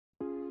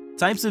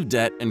Types of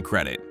debt and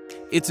credit.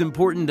 It's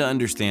important to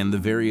understand the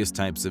various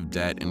types of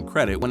debt and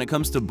credit when it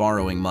comes to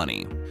borrowing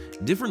money.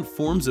 Different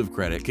forms of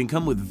credit can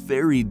come with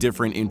very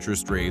different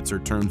interest rates or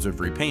terms of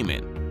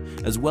repayment,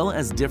 as well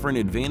as different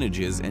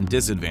advantages and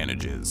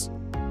disadvantages.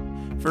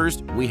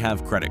 First, we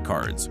have credit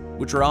cards,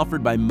 which are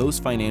offered by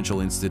most financial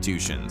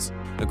institutions.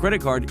 A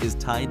credit card is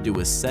tied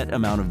to a set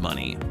amount of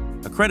money,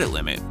 a credit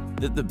limit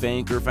that the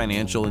bank or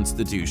financial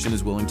institution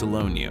is willing to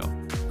loan you.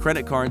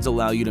 Credit cards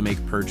allow you to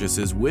make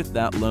purchases with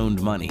that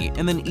loaned money,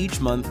 and then each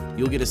month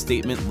you'll get a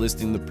statement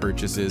listing the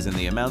purchases and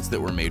the amounts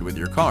that were made with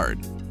your card,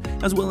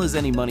 as well as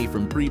any money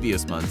from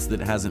previous months that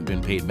hasn't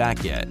been paid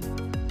back yet.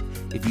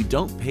 If you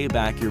don't pay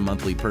back your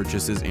monthly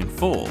purchases in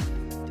full,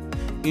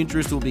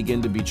 interest will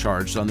begin to be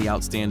charged on the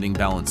outstanding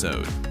balance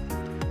owed.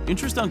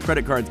 Interest on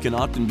credit cards can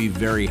often be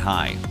very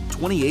high,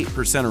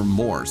 28% or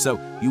more, so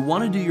you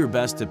want to do your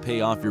best to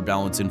pay off your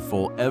balance in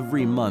full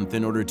every month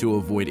in order to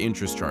avoid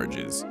interest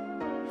charges.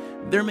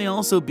 There may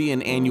also be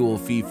an annual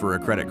fee for a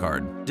credit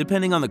card,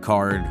 depending on the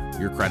card,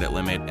 your credit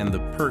limit, and the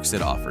perks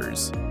it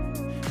offers.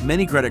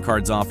 Many credit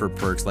cards offer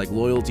perks like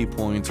loyalty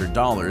points or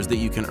dollars that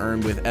you can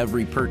earn with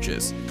every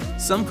purchase.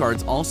 Some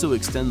cards also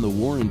extend the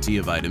warranty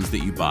of items that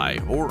you buy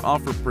or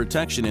offer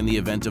protection in the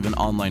event of an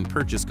online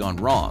purchase gone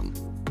wrong.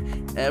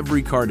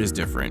 Every card is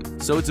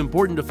different, so it's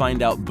important to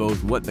find out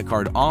both what the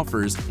card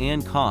offers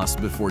and costs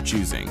before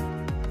choosing.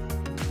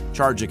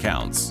 Charge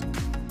accounts.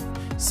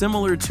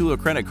 Similar to a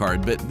credit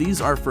card, but these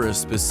are for a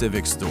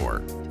specific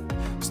store.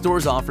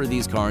 Stores offer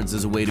these cards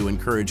as a way to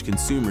encourage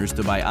consumers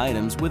to buy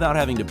items without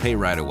having to pay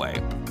right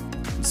away.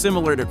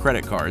 Similar to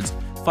credit cards,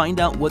 find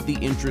out what the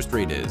interest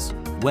rate is,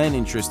 when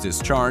interest is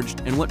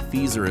charged, and what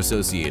fees are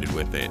associated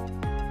with it.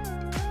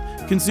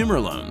 Consumer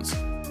loans.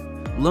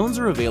 Loans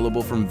are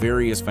available from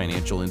various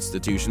financial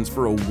institutions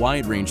for a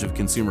wide range of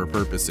consumer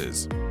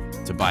purposes.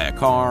 To buy a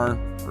car,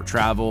 for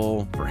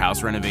travel, for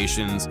house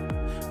renovations.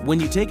 When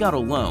you take out a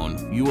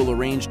loan, you will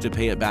arrange to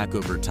pay it back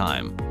over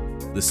time.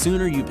 The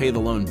sooner you pay the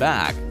loan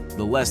back,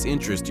 the less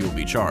interest you'll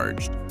be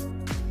charged.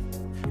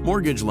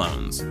 Mortgage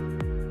loans.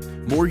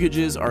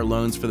 Mortgages are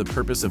loans for the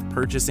purpose of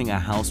purchasing a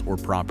house or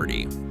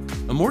property.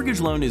 A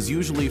mortgage loan is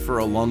usually for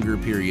a longer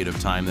period of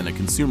time than a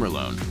consumer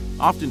loan,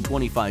 often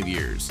 25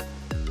 years.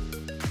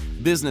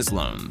 Business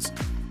loans.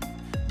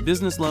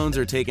 Business loans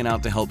are taken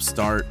out to help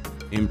start,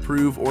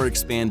 improve, or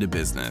expand a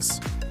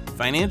business.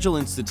 Financial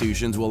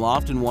institutions will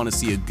often want to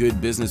see a good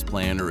business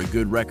plan or a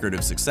good record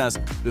of success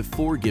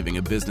before giving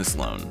a business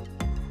loan.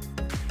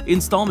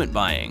 Installment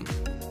buying.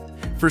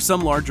 For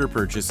some larger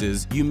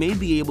purchases, you may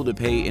be able to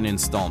pay in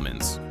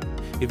installments.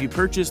 If you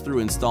purchase through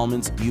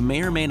installments, you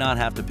may or may not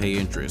have to pay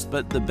interest,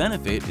 but the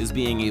benefit is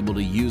being able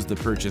to use the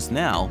purchase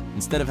now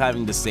instead of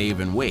having to save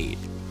and wait.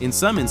 In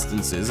some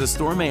instances, a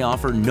store may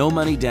offer no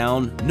money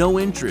down, no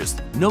interest,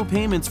 no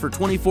payments for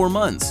 24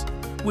 months,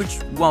 which,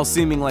 while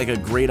seeming like a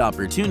great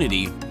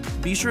opportunity,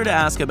 be sure to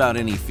ask about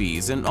any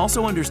fees and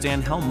also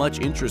understand how much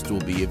interest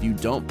will be if you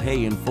don't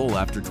pay in full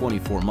after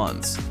 24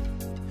 months.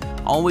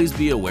 Always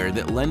be aware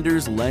that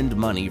lenders lend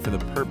money for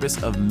the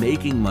purpose of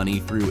making money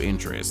through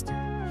interest.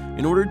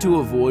 In order to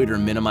avoid or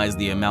minimize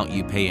the amount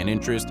you pay in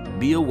interest,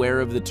 be aware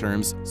of the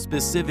terms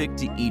specific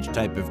to each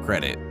type of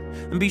credit,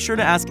 and be sure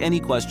to ask any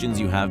questions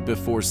you have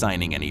before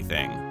signing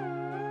anything.